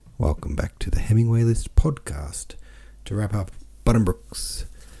Hemingway List podcast to wrap up Buddenbrooks.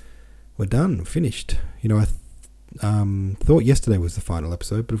 We're done, we're finished. I thought yesterday was the final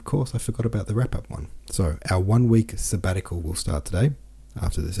episode, but of course I forgot about the wrap-up one. So our 1 week sabbatical will start today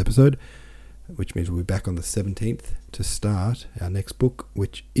after this episode, which means we'll be back on the 17th to start our next book,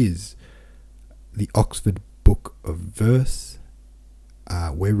 which is the Oxford Book of Verse.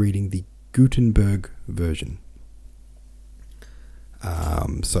 We're reading the Gutenberg version.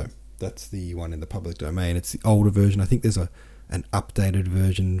 So that's the one in the public domain. It's the older version. I think there's an updated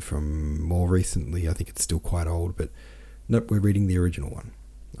version from more recently. I think it's still quite old, but nope, we're reading the original one.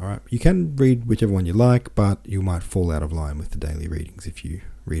 All right, you can read whichever one you like, but you might fall out of line with the daily readings if you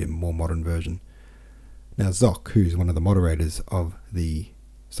read a more modern version. Now, Zoc, who's one of the moderators of the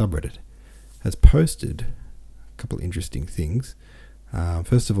subreddit, has posted a couple of interesting things.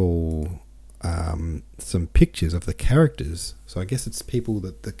 First of all, some pictures of the characters. So I guess it's people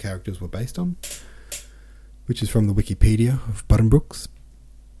that the characters were based on, which is from the Wikipedia of Buddenbrooks.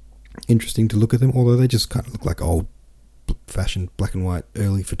 Interesting to look at them, although they just kind of look like old-fashioned black and white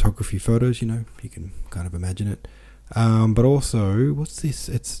early photography photos, you can kind of imagine it. But also, what's this?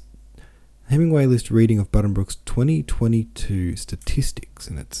 It's Hemingway List reading of Buddenbrooks 2022 statistics,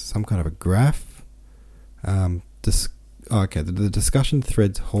 and it's some kind of a graph. The Discussion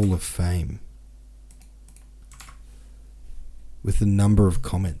Threads Hall of Fame with the number of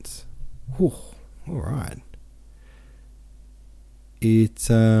comments. Whew, all right. It's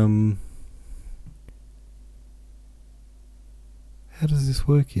how does this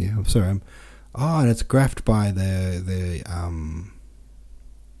work here? I'm sorry. And it's graphed by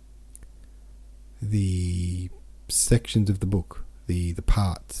the sections of the book, the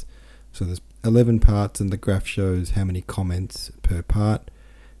parts. So there's 11 parts, and the graph shows how many comments per part.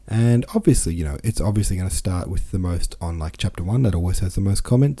 And obviously, it's obviously going to start with the most on like chapter 1. That always has the most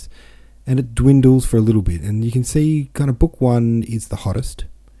comments. And it dwindles for a little bit. And you can see kind of book 1 is the hottest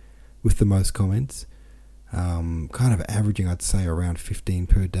with the most comments. Kind of averaging, I'd say, around 15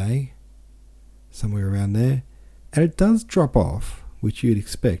 per day. Somewhere around there. And it does drop off, which you'd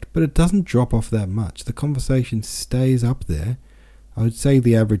expect. But it doesn't drop off that much. The conversation stays up there. I would say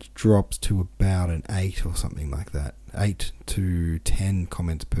the average drops to about an 8 or something like that. 8 to 10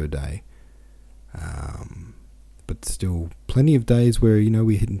 comments per day. But still plenty of days where,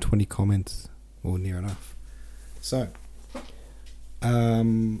 we're hitting 20 comments or near enough. So,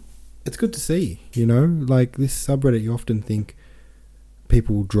 it's good to see, like this subreddit, you often think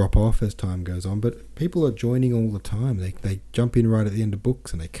people will drop off as time goes on, but people are joining all the time. They jump in right at the end of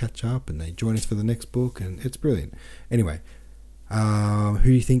books and they catch up and they join us for the next book, and it's brilliant. Anyway, who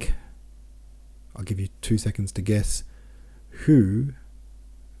do you think? I'll give you 2 seconds to guess who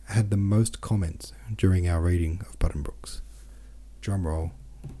had the most comments during our reading of Buddenbrooks. Drum roll.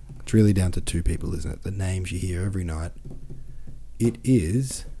 It's really down to 2 people, isn't it? The names you hear every night. It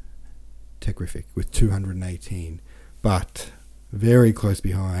is Techrific with 218, but very close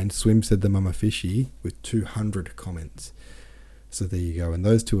behind, Swim Said the Mama Fishy with 200 comments. So there you go, and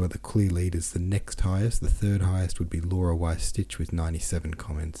those two are the clear leaders. The next highest, the third highest, would be Laura Weiss Stitch with 97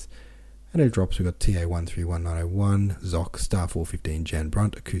 comments. And it drops, we've got TA131901, Zoc, Star415, Jan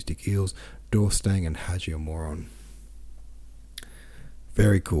Brunt, Acoustic Eels, Dorstang, and Hajio Moron.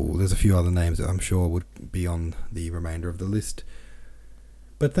 Very cool. There's a few other names that I'm sure would be on the remainder of the list.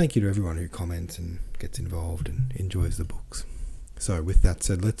 But thank you to everyone who comments and gets involved and enjoys the books. So with that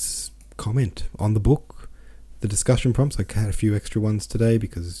said, let's comment on the book. The discussion prompts, I had a few extra ones today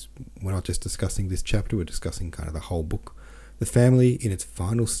because we're not just discussing this chapter, we're discussing kind of the whole book. The family in its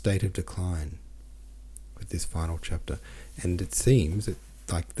final state of decline with this final chapter. And it seems that,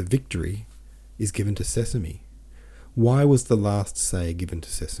 like, the victory is given to Sesame. Why was the last say given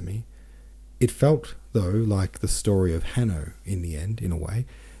to Sesame? It felt, though, like the story of Hanno in the end, in a way.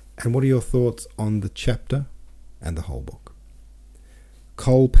 And what are your thoughts on the chapter and the whole book?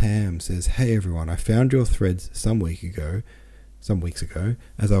 Cole Pam says, "Hey everyone, I found your threads some weeks ago,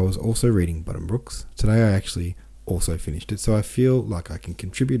 as I was also reading Buddenbrooks. Today I actually also finished it, so I feel like I can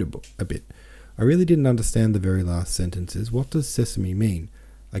contribute a bit. I really didn't understand the very last sentences. What does Sesame mean?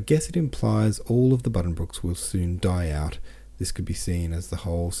 I guess it implies all of the Buddenbrooks will soon die out. This could be seen as the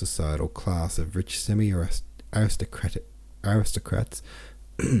whole societal class of rich semi-aristocrats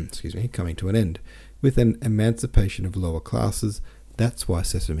coming to an end, with an emancipation of lower classes. That's why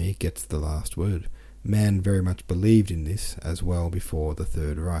Sesame gets the last word. Mann very much believed in this as well before the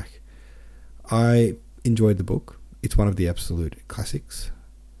Third Reich. I enjoyed the book. It's one of the absolute classics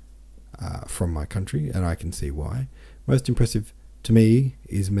from my country, and I can see why. Most impressive to me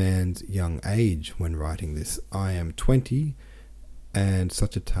is Mann's young age when writing this. I am 20, and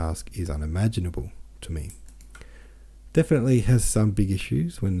such a task is unimaginable to me. Definitely has some big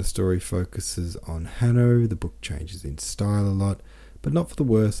issues. When the story focuses on Hanno, the book changes in style a lot, but not for the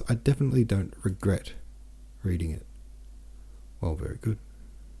worse. I definitely don't regret reading it. Well, very good.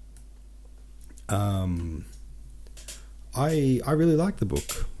 I really like the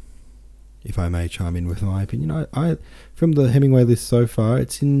book, if I may chime in with my opinion. I from the Hemingway list so far,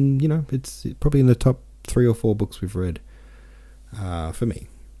 it's in, it's probably in the top 3 or 4 books we've read, for me.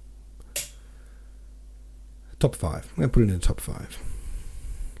 Top 5. I'm going to put it in the top 5.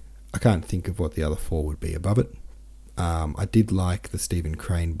 I can't think of what the other 4 would be above it. I did like the Stephen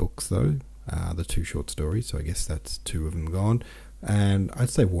Crane books, though, the 2 short stories, so I guess that's 2 of them gone. And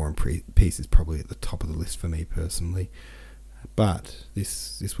I'd say War and Peace is probably at the top of the list for me personally. But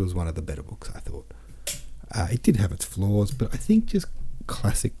this was one of the better books, I thought. It did have its flaws, but I think just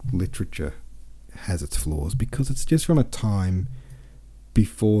classic literature has its flaws because it's just from a time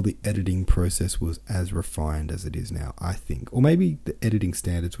before the editing process was as refined as it is now, I think. Or maybe the editing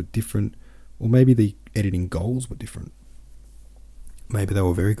standards were different, or maybe the editing goals were different. Maybe they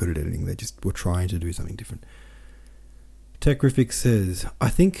were very good at editing, they just were trying to do something different. Techrific says, I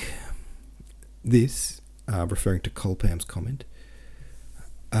think this, referring to Colpam's comment,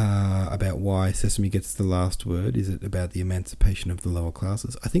 about why Sesame gets the last word, is it about the emancipation of the lower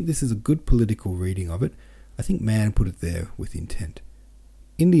classes? I think this is a good political reading of it. I think Mann put it there with intent.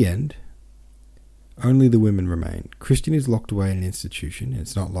 In the end, only the women remain. Christian is locked away in an institution, and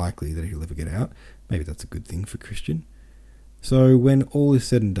it's not likely that he'll ever get out. Maybe that's a good thing for Christian. So when all is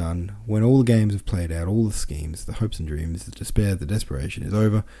said and done, when all the games have played out, all the schemes, the hopes and dreams, the despair, the desperation is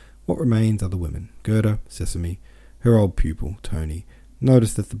over, what remains are the women. Gerda, Sesame, her old pupil, Tony.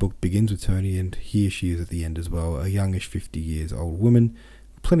 Notice that the book begins with Tony, and here she is at the end as well, a youngish 50 years old woman,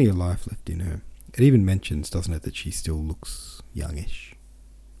 plenty of life left in her. It even mentions, doesn't it, that she still looks youngish.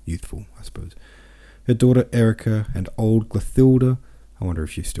 Youthful, I suppose. Her daughter Erica and old Clothilda. I wonder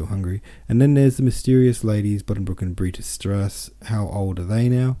if she's still hungry. And then there's the mysterious ladies, Buddenbrooks and Brita Strass. How old are they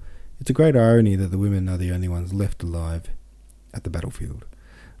now? It's a great irony that the women are the only ones left alive at the battlefield.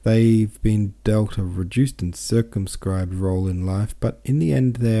 They've been dealt a reduced and circumscribed role in life, but in the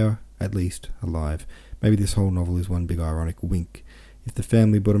end they're at least alive. Maybe this whole novel is one big ironic wink. If the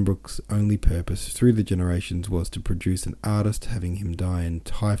family Buddenbrooks' only purpose through the generations was to produce an artist, having him die in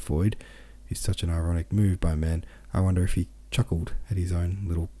typhoid is such an ironic move by Mann. I wonder if he chuckled at his own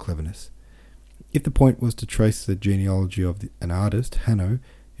little cleverness. If the point was to trace the genealogy of an artist, Hanno,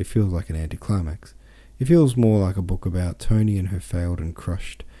 it feels like an anticlimax. It feels more like a book about Tony and her failed and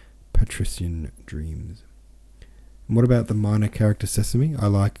crushed patrician dreams. And what about the minor character Sesame? I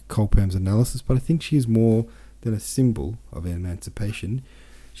like Colpam's analysis, but I think she is more than a symbol of emancipation.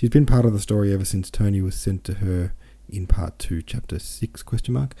 She's been part of the story ever since Tony was sent to her in part 2, chapter 6, ?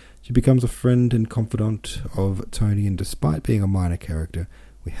 She becomes a friend and confidant of Tony, and despite being a minor character,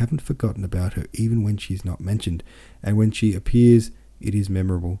 we haven't forgotten about her even when she's not mentioned, and when she appears, it is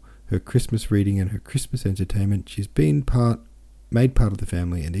memorable. Her Christmas reading and her Christmas entertainment, she's been made part of the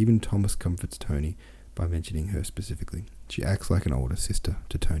family, and even Thomas comforts Tony by mentioning her specifically. She acts like an older sister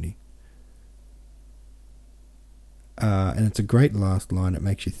to Tony. And it's a great last line. It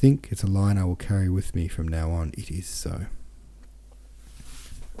makes you think. It's a line I will carry with me from now on. It is so.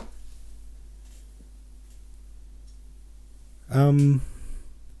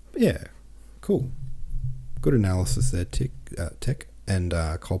 Yeah, cool. Good analysis there, Tech and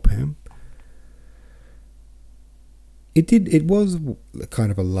Colpam. It was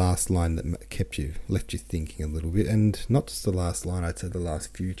kind of a last line that left you thinking a little bit, and not just the last line. I'd say the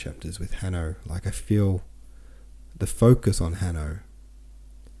last few chapters with Hanno. Like, I feel the focus on Hanno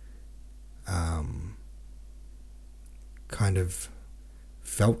kind of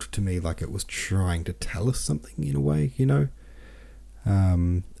felt to me like it was trying to tell us something in a way,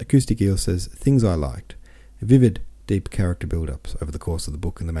 Acoustic Eel says, things I liked. Vivid, deep character build-ups over the course of the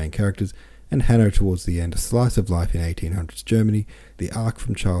book and the main characters, and Hanno towards the end, a slice of life in 1800s Germany, the arc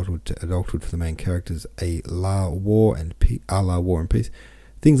from childhood to adulthood for the main characters, a la War and Peace.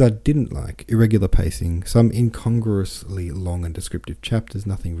 Things I didn't like: irregular pacing, some incongruously long and descriptive chapters,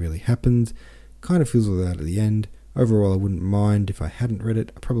 nothing really happens, kind of fizzles out at the end. Overall, I wouldn't mind if I hadn't read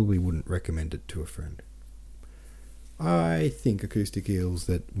it. I probably wouldn't recommend it to a friend. I think, Acoustic Eels,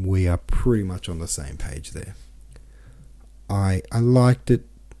 that we are pretty much on the same page there. I liked it.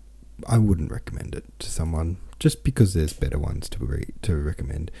 I wouldn't recommend it to someone just because there's better ones to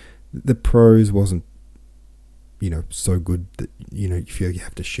recommend. The prose wasn't, so good that, you feel you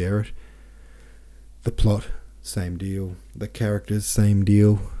have to share it. The plot, same deal. The characters, same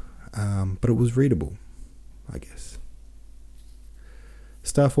deal. But it was readable, I guess.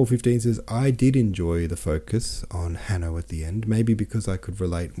 Star415 says, I did enjoy the focus on Hanno at the end, maybe because I could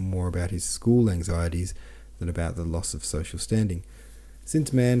relate more about his school anxieties than about the loss of social standing.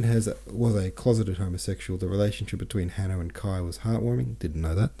 Since Mann was a closeted homosexual, the relationship between Hanno and Kai was heartwarming. Didn't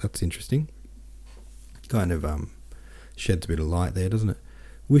know that. That's interesting. Kind of sheds a bit of light there, doesn't it?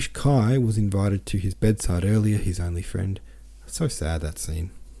 Wish Kai was invited to his bedside earlier, his only friend. So sad, that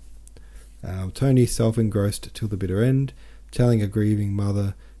scene. Tony self-engrossed till the bitter end, telling a grieving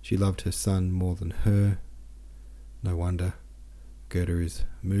mother she loved her son more than her. No wonder. Goethe is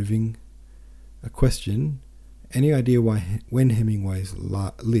moving. A question: any idea when Hemingway's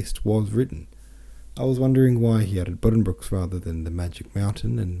list was written? I was wondering why he added Buddenbrooks rather than the Magic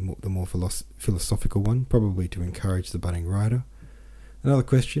Mountain and the more philosophical one, probably to encourage the budding writer. Another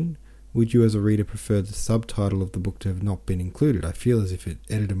question: would you as a reader prefer the subtitle of the book to have not been included? I feel as if an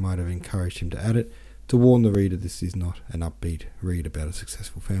editor might have encouraged him to add it, to warn the reader this is not an upbeat read about a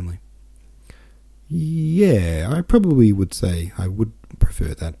successful family. Yeah, I probably would say I would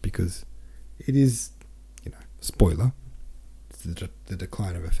prefer that, because it is, spoiler, it's the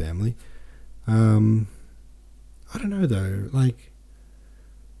decline of a family. I don't know though,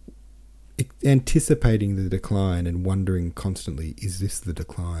 anticipating the decline and wondering constantly, is this the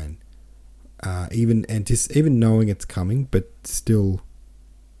decline? Even knowing it's coming, but still,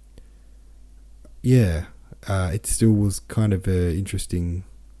 it still was kind of an interesting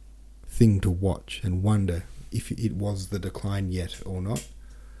thing to watch and wonder if it was the decline yet or not.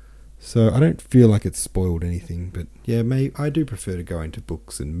 So I don't feel like it's spoiled anything, but I do prefer to go into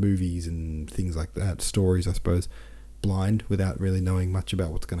books and movies and things like that, stories, I suppose, blind, without really knowing much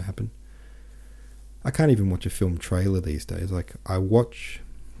about what's going to happen. I can't even watch a film trailer these days. I watch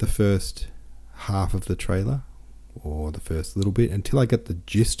the first half of the trailer, or the first little bit, until I get the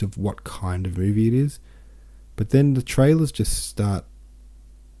gist of what kind of movie it is. But then the trailers just start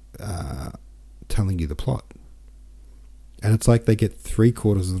telling you the plot. And it's like they get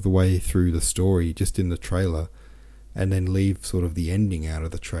 3/4 of the way through the story just in the trailer, and then leave sort of the ending out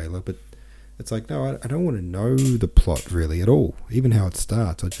of the trailer. But it's like, no, I don't want to know the plot really at all. Even how it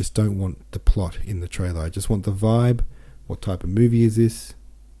starts, I just don't want the plot in the trailer. I just want the vibe. What type of movie is this?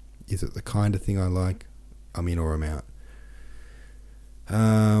 Is it the kind of thing I like? I'm in or I'm out.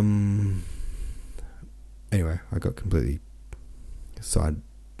 Anyway, I got completely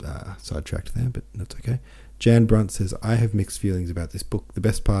sidetracked there, but that's okay. Jan Brunt says, I have mixed feelings about this book. The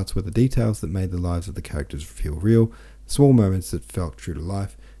best parts were the details that made the lives of the characters feel real, small moments that felt true to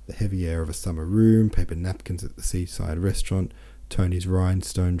life, the heavy air of a summer room, paper napkins at the seaside restaurant, Tony's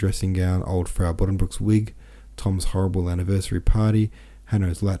rhinestone dressing gown, old Frau Buddenbrooks' wig, Tom's horrible anniversary party,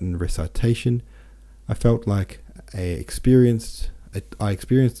 Hanno's Latin recitation. I felt like I experienced a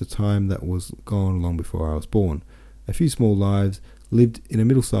time that was gone long before I was born. A few small lives, lived in a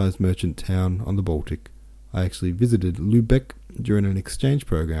middle-sized merchant town on the Baltic. I actually visited Lübeck during an exchange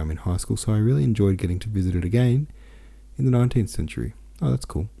program in high school, so I really enjoyed getting to visit it again in the 19th century. Oh, that's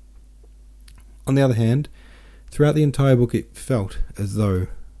cool. On the other hand, throughout the entire book, it felt as though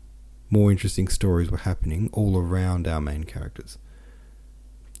more interesting stories were happening all around our main characters,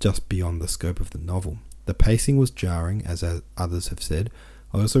 just beyond the scope of the novel. The pacing was jarring, as others have said.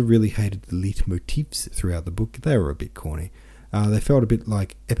 I also really hated the leitmotifs throughout the book. They were a bit corny. They felt a bit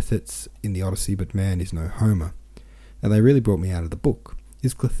like epithets in the Odyssey, but Mann is no Homer. And they really brought me out of the book.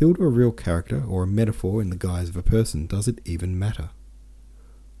 Is Clothilde a real character or a metaphor in the guise of a person? Does it even matter?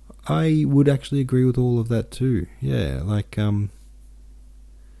 I would actually agree with all of that too. Yeah,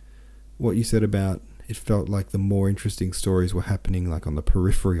 what you said about it felt like the more interesting stories were happening on the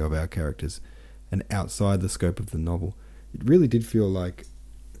periphery of our characters and outside the scope of the novel. It really did feel like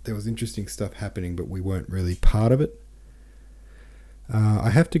there was interesting stuff happening, but we weren't really part of it. I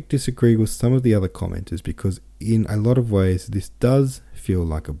have to disagree with some of the other commenters, because in a lot of ways this does feel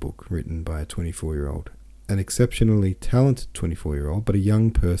like a book written by a 24-year-old, an exceptionally talented 24-year-old, but a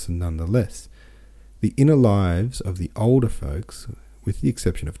young person nonetheless. The inner lives of the older folks, with the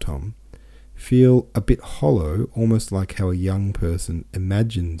exception of Tom, feel a bit hollow, almost like how a young person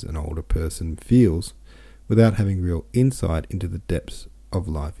imagines an older person feels without having real insight into the depths of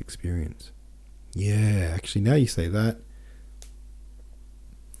life experience. Yeah, actually, now you say that,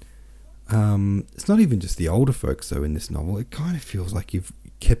 it's not even just the older folks, though, in this novel. It kind of feels like you've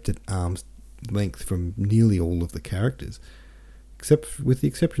kept at arm's length from nearly all of the characters, with the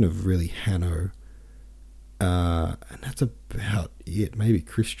exception of really Hanno, and that's about it. Maybe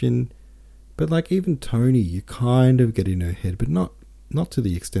Christian, but even Tony, you kind of get in her head, but not to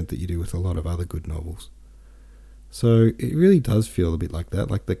the extent that you do with a lot of other good novels. So it really does feel a bit like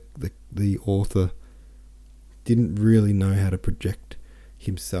that, like the author didn't really know how to project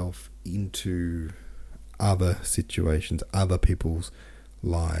himself into other situations, other people's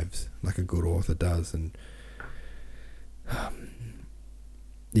lives, like a good author does. And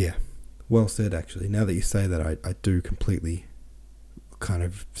yeah, well said, actually. Now that you say that, I do completely kind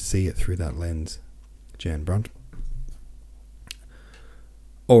of see it through that lens, Jan Brunt.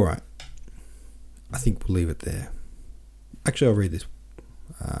 All right, I think we'll leave it there. Actually, I'll read this.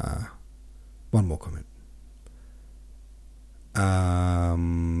 One more comment.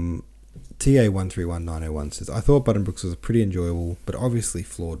 TA131901 says, I thought Buddenbrooks was a pretty enjoyable but obviously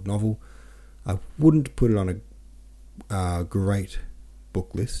flawed novel. I wouldn't put it on a great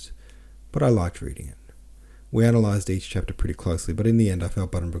book list, but I liked reading it. We analysed each chapter pretty closely, but in the end I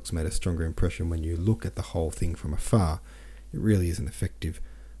felt Buddenbrooks made a stronger impression when you look at the whole thing from afar. It really is an effective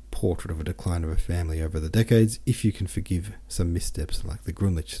portrait of a decline of a family over the decades, if you can forgive some missteps like the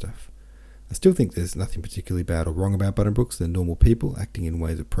Grunlich stuff. I still think there's nothing particularly bad or wrong about Buddenbrooks. They're normal people acting in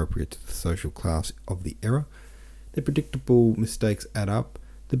ways appropriate to the social class of the era. Their predictable mistakes add up.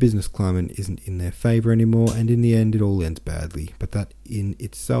 The business climate isn't in their favour anymore, and in the end it all ends badly. But that in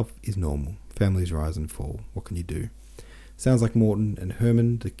itself is normal. Families rise and fall. What can you do? Sounds like Morton and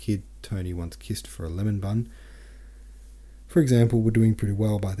Herman, the kid Tony once kissed for a lemon bun, for example, were doing pretty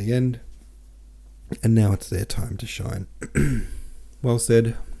well by the end, and now it's their time to shine. Well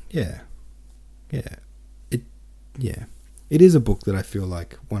said. Yeah. It is a book that I feel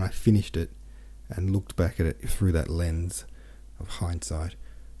like when I finished it and looked back at it through that lens of hindsight,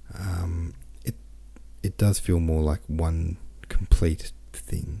 it does feel more like one complete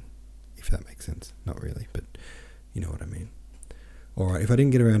thing, if that makes sense. Not really, but you know what I mean. Alright, if I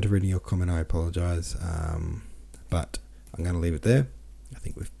didn't get around to reading your comment, I apologise, but I'm going to leave it there. I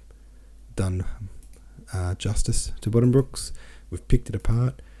think we've done justice to Buddenbrooks. We've picked it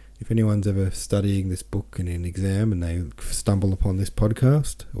apart. If anyone's ever studying this book in an exam and they stumble upon this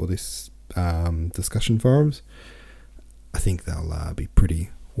podcast or this discussion forums, I think they'll be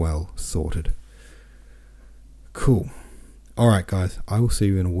pretty well sorted. Cool. Alright guys, I will see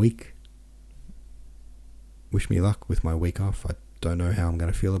you in a week. Wish me luck with my week off. I don't know how I'm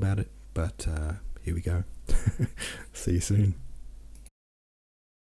going to feel about it, but here we go. See you soon.